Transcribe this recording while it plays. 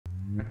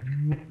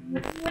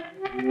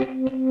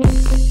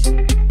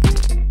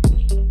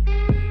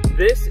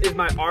This is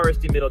my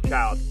RSD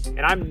Middlechild,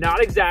 and I'm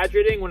not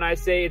exaggerating when I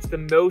say it's the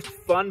most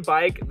fun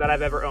bike that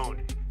I've ever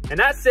owned. And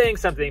that's saying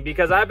something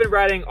because I've been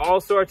riding all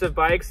sorts of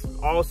bikes,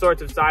 all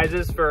sorts of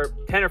sizes for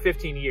 10 or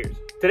 15 years.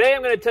 Today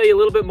I'm going to tell you a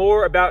little bit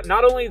more about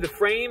not only the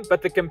frame,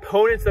 but the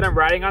components that I'm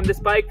riding on this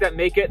bike that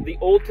make it the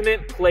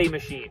ultimate play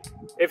machine.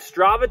 If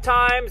Strava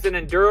times and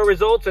enduro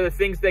results are the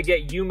things that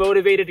get you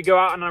motivated to go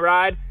out on a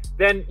ride,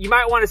 then you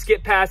might want to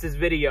skip past this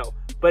video.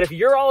 But if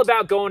you're all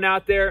about going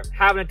out there,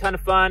 having a ton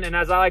of fun, and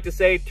as I like to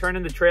say,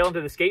 turning the trail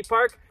into the skate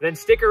park, then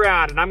stick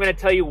around and I'm going to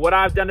tell you what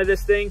I've done to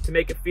this thing to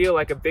make it feel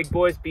like a big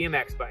boy's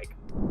BMX bike.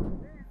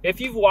 If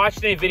you've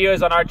watched any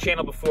videos on our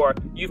channel before,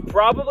 you've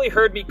probably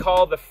heard me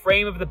call the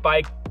frame of the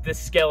bike the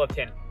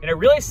skeleton. And it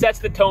really sets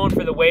the tone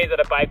for the way that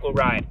a bike will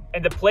ride.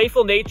 And the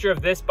playful nature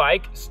of this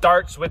bike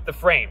starts with the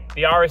frame,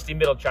 the RSD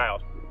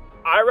Middlechild.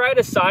 I ride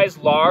a size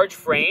large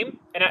frame,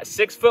 and at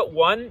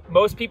 6'1",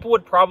 most people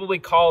would probably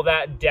call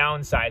that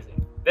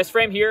downsizing. This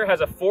frame here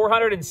has a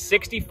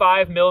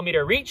 465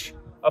 millimeter reach,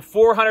 a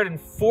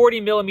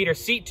 440 millimeter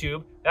seat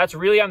tube. That's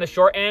really on the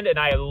short end, and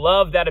I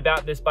love that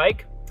about this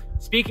bike.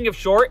 Speaking of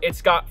short,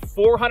 it's got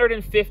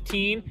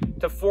 415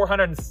 to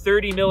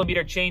 430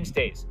 millimeter chain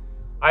stays.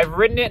 I've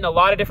ridden it in a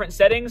lot of different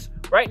settings.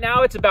 Right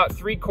now, it's about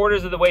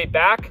 3/4 of the way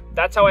back.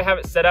 That's how I have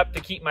it set up to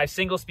keep my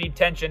single speed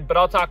tension, but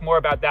I'll talk more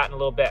about that in a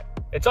little bit.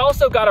 It's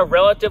also got a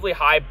relatively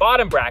high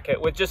bottom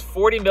bracket with just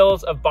 40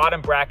 mils of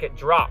bottom bracket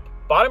drop.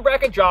 Bottom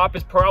bracket drop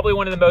is probably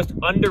one of the most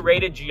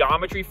underrated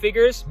geometry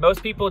figures.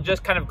 Most people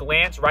just kind of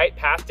glance right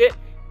past it,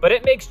 but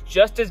it makes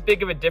just as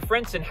big of a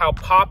difference in how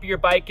poppy your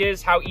bike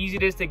is, how easy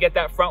it is to get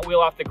that front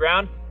wheel off the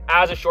ground,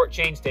 as a short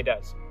chainstay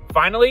does.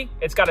 Finally,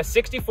 it's got a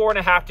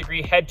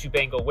 64.5-degree head tube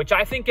angle, which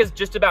I think is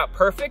just about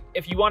perfect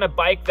if you want a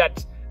bike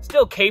that's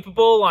still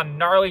capable on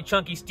gnarly,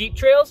 chunky, steep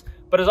trails,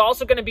 but is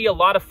also going to be a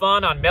lot of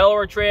fun on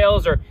mellower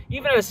trails or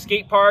even at a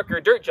skate park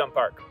or dirt jump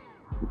park.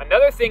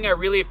 Another thing I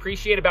really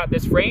appreciate about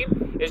this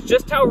frame is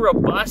just how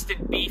robust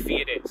and beefy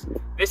it is.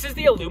 This is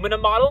the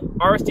aluminum model.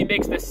 RSD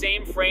makes the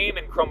same frame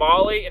in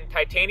chromoly and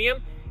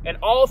titanium, and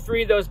all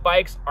three of those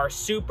bikes are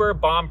super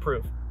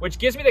bomb-proof, which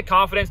gives me the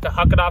confidence to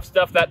huck it off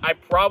stuff that I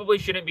probably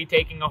shouldn't be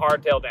taking a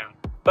hardtail down.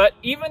 But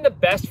even the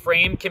best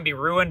frame can be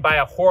ruined by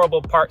a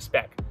horrible part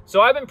spec,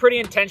 so I've been pretty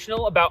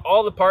intentional about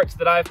all the parts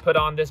that I've put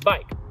on this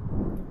bike.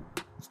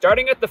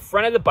 Starting at the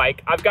front of the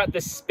bike, I've got the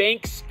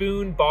Spec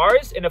spoon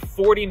bars in a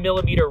 40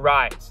 millimeter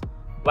rise.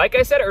 Like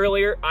I said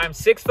earlier, I'm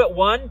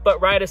 6'1", but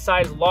ride a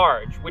size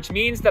large, which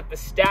means that the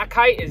stack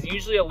height is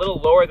usually a little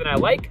lower than I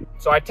like,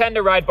 so I tend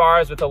to ride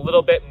bars with a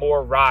little bit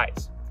more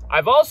rise.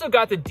 I've also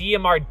got the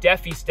DMR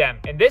Defi stem,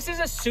 and this is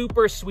a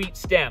super sweet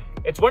stem.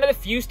 It's one of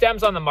the few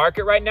stems on the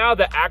market right now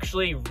that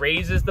actually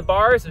raises the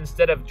bars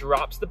instead of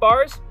drops the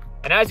bars.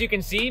 And as you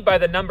can see by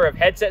the number of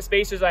headset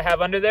spacers I have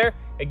under there,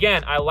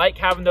 again, I like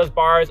having those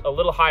bars a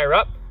little higher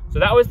up, so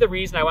that was the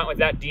reason I went with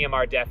that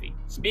DMR Defi.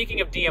 Speaking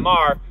of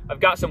DMR,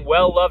 I've got some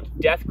well-loved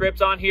death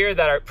grips on here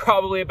that are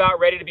probably about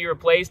ready to be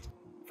replaced.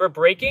 For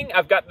braking,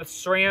 I've got the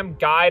SRAM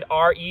Guide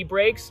RE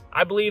brakes.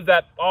 I believe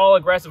that all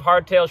aggressive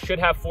hardtails should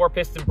have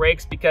 4-piston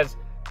brakes because,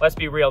 let's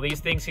be real,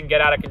 these things can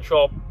get out of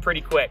control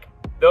pretty quick.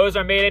 Those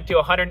are mated to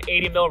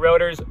 180 mil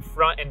rotors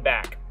front and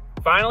back.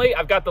 Finally,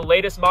 I've got the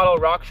latest model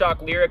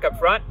RockShox Lyric up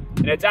front,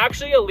 and it's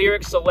actually a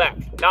Lyric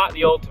Select, not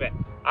the Ultimate.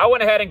 I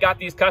went ahead and got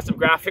these custom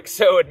graphics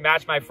so it would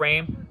match my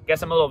frame.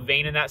 Guess I'm a little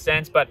vain in that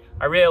sense, but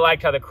I really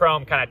liked how the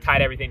chrome kind of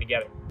tied everything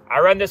together. I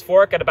run this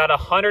fork at about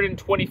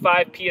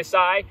 125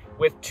 PSI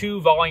with 2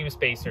 volume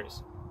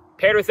spacers.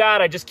 Paired with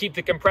that, I just keep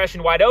the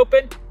compression wide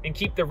open and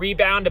keep the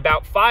rebound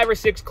about 5 or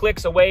 6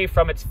 clicks away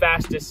from its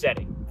fastest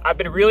setting. I've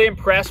been really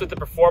impressed with the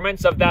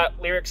performance of that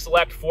Lyric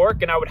Select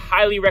fork, and I would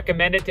highly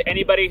recommend it to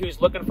anybody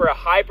who's looking for a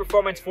high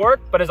performance fork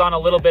but is on a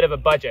little bit of a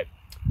budget.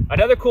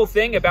 Another cool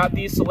thing about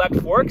these Select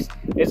forks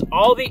is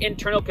all the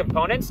internal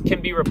components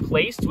can be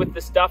replaced with the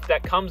stuff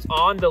that comes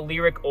on the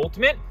Lyric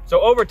Ultimate. So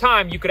over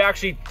time, you could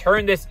actually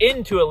turn this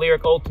into a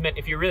Lyric Ultimate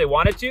if you really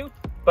wanted to.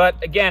 But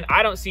again,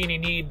 I don't see any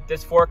need.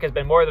 This fork has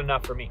been more than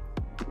enough for me.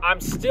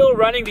 I'm still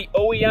running the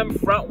OEM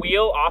front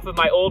wheel off of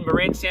my old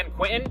Marin San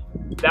Quentin.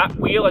 That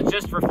wheel has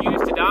just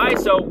refused to die,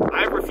 so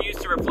I've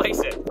refused to replace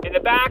it. In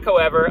the back,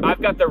 however,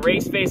 I've got the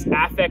Raceface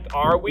Affect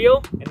R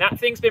wheel, and that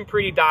thing's been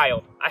pretty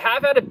dialed. I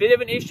have had a bit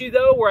of an issue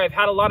though, where I've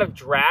had a lot of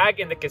drag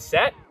in the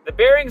cassette. The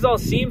bearings all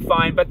seem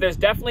fine, but there's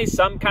definitely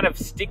some kind of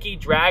sticky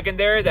drag in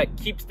there that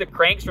keeps the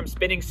cranks from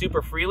spinning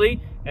super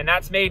freely, and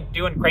that's made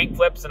doing crank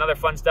flips and other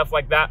fun stuff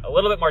like that a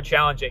little bit more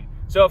challenging.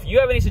 So if you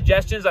have any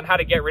suggestions on how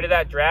to get rid of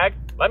that drag,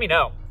 let me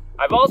know.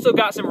 I've also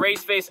got some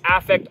Raceface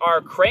Affect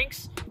R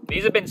cranks.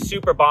 These have been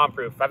super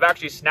bomb-proof. I've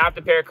actually snapped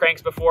a pair of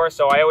cranks before,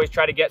 so I always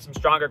try to get some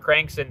stronger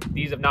cranks, and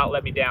these have not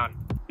let me down.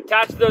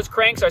 Attached to those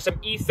cranks are some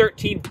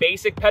E13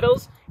 basic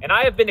pedals, and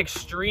I have been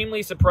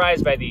extremely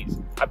surprised by these.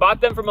 I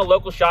bought them from a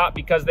local shop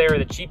because they were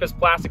the cheapest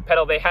plastic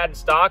pedal they had in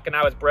stock, and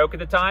I was broke at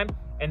the time,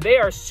 and they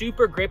are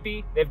super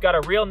grippy. They've got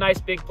a real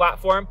nice big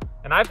platform,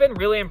 and I've been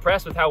really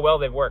impressed with how well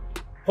they've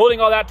worked.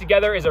 Holding all that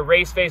together is a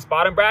race face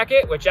bottom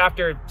bracket, which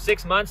after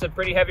 6 months of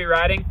pretty heavy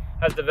riding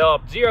has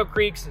developed 0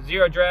 creaks,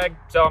 0 drag,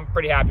 so I'm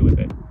pretty happy with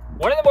it.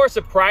 One of the more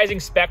surprising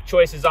spec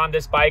choices on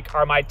this bike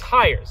are my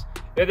tires.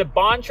 They're the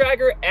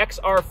Bontrager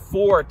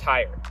XR4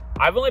 tire.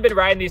 I've only been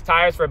riding these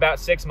tires for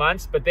about 6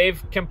 months, but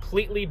they've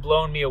completely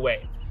blown me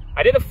away.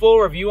 I did a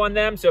full review on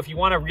them, so if you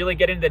want to really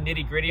get into the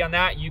nitty-gritty on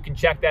that, you can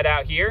check that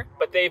out here.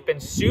 But they've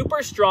been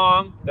super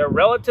strong, they're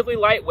relatively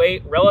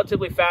lightweight,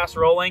 relatively fast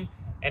rolling,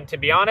 and to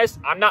be honest,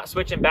 I'm not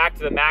switching back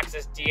to the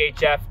Maxxis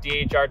DHF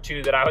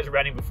DHR2 that I was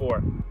running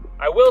before.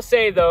 I will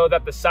say though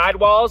that the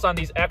sidewalls on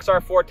these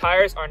XR4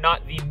 tires are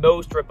not the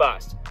most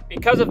robust.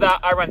 Because of that,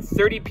 I run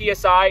 30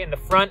 PSI in the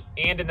front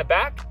and in the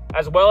back,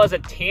 as well as a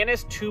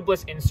Tannis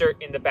tubeless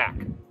insert in the back.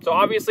 So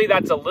obviously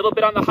that's a little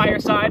bit on the higher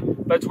side,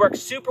 but it's worked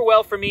super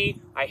well for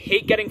me. I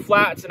hate getting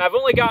flats, and I've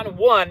only gotten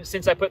one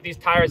since I put these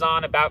tires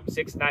on about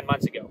 6-9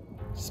 months ago.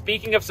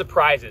 Speaking of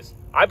surprises,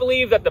 I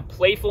believe that the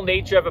playful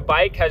nature of a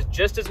bike has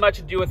just as much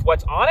to do with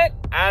what's on it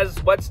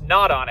as what's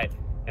not on it.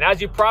 And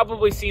as you've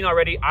probably seen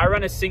already, I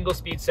run a single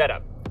speed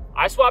setup.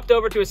 I swapped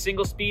over to a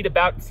single speed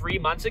about 3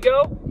 months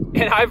ago,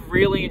 and I've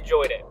really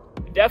enjoyed it.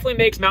 It definitely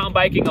makes mountain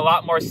biking a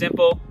lot more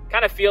simple,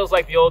 kind of feels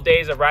like the old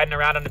days of riding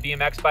around on a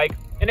BMX bike,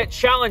 and it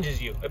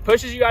challenges you. It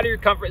pushes you out of your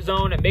comfort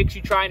zone, it makes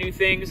you try new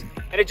things,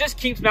 and it just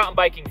keeps mountain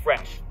biking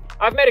fresh.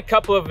 I've made a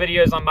couple of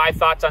videos on my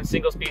thoughts on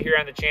single speed here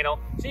on the channel,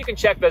 so you can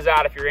check those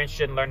out if you're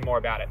interested and learn more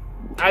about it.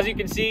 As you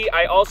can see,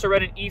 I also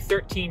run an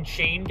E13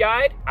 chain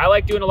guide. I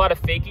like doing a lot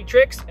of fakie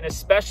tricks, and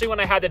especially when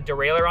I had the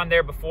derailleur on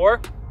there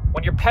before,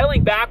 when you're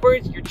pedaling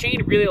backwards, your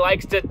chain really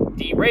likes to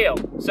derail.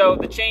 So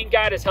the chain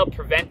guide has helped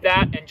prevent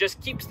that and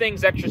just keeps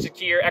things extra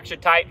secure, extra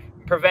tight,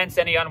 and prevents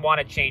any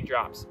unwanted chain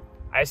drops.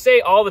 I say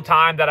all the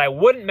time that I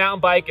wouldn't mountain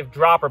bike if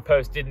dropper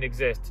posts didn't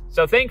exist.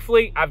 So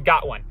thankfully, I've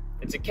got one.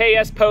 It's a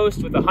KS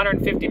post with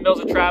 150 mils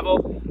of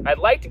travel. I'd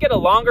like to get a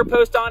longer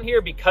post on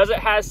here because it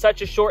has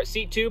such a short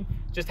seat tube,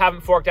 just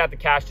haven't forked out the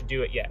cash to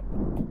do it yet.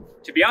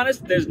 To be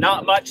honest, there's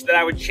not much that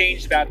I would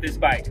change about this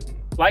bike.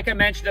 Like I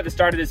mentioned at the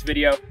start of this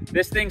video,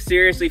 this thing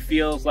seriously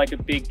feels like a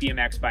big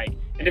BMX bike.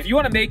 And if you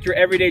want to make your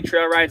everyday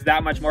trail rides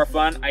that much more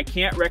fun, I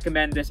can't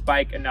recommend this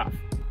bike enough.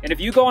 And if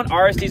you go on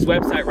RSD's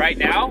website right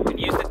now and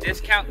use the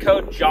discount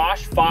code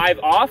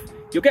JOSH5OFF,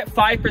 you'll get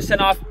 5%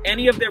 off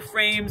any of their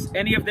frames,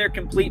 any of their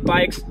complete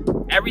bikes,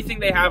 everything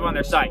they have on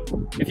their site.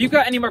 If you've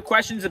got any more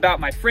questions about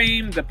my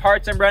frame, the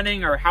parts I'm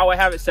running, or how I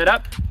have it set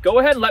up, go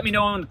ahead and let me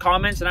know in the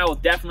comments and I will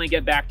definitely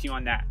get back to you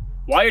on that.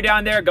 While you're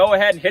down there, go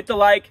ahead and hit the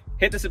like,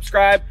 hit the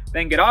subscribe,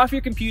 then get off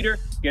your computer,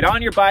 get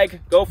on your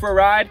bike, go for a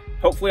ride.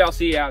 Hopefully I'll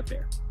see you out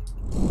there.